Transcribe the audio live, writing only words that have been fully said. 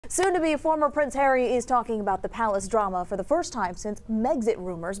Soon-to-be former Prince Harry is talking about the palace drama for the first time since Megxit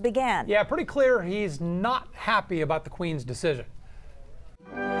rumors began. Yeah, pretty clear he's not happy about the Queen's decision.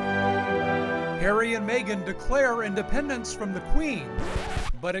 Harry and Meghan declare independence from the Queen,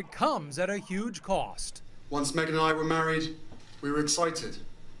 but it comes at a huge cost. Once Meghan and I were married, we were excited,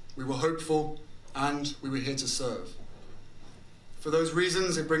 we were hopeful, and we were here to serve. For those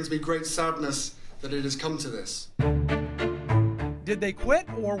reasons, it brings me great sadness that it has come to this. Did they quit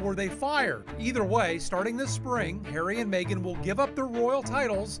or were they fired? Either way, starting this spring, Harry and Meghan will give up their royal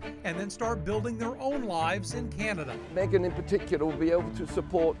titles and then start building their own lives in Canada. Meghan in particular will be able to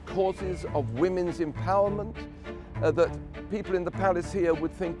support causes of women's empowerment that people in the palace here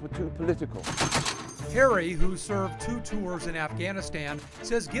would think were too political. Harry, who served 2 tours in Afghanistan,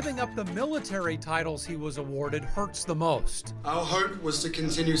 says giving up the military titles he was awarded hurts the most. Our hope was to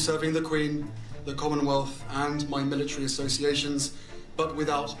continue serving the Queen, the Commonwealth, and my military associations, but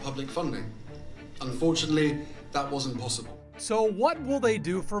without public funding. Unfortunately, that wasn't possible. So what will they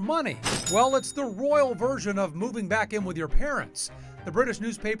do for money? Well, it's the royal version of moving back in with your parents. The British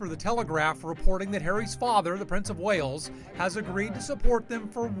newspaper The Telegraph reporting that Harry's father, the Prince of Wales, has agreed to support them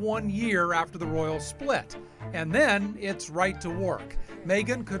for 1 year after the royal split. And then it's right to work.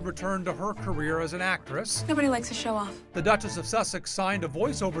 Meghan could return to her career as an actress. Nobody likes a show off. The Duchess of Sussex signed a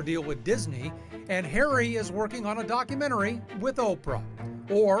voiceover deal with Disney, and Harry is working on a documentary with Oprah.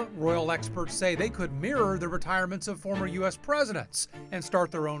 Or, royal experts say they could mirror the retirements of former U.S. presidents and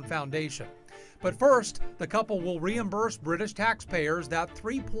start their own foundation. But first, the couple will reimburse British taxpayers that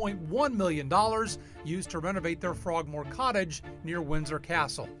 $3.1 million used to renovate their Frogmore cottage near Windsor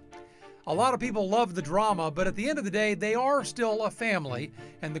Castle. A lot of people love the drama, but at the end of the day, they are still a family,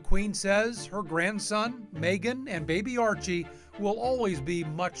 and the Queen says her grandson, Meghan, and baby Archie will always be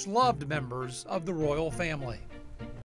much-loved members of the royal family.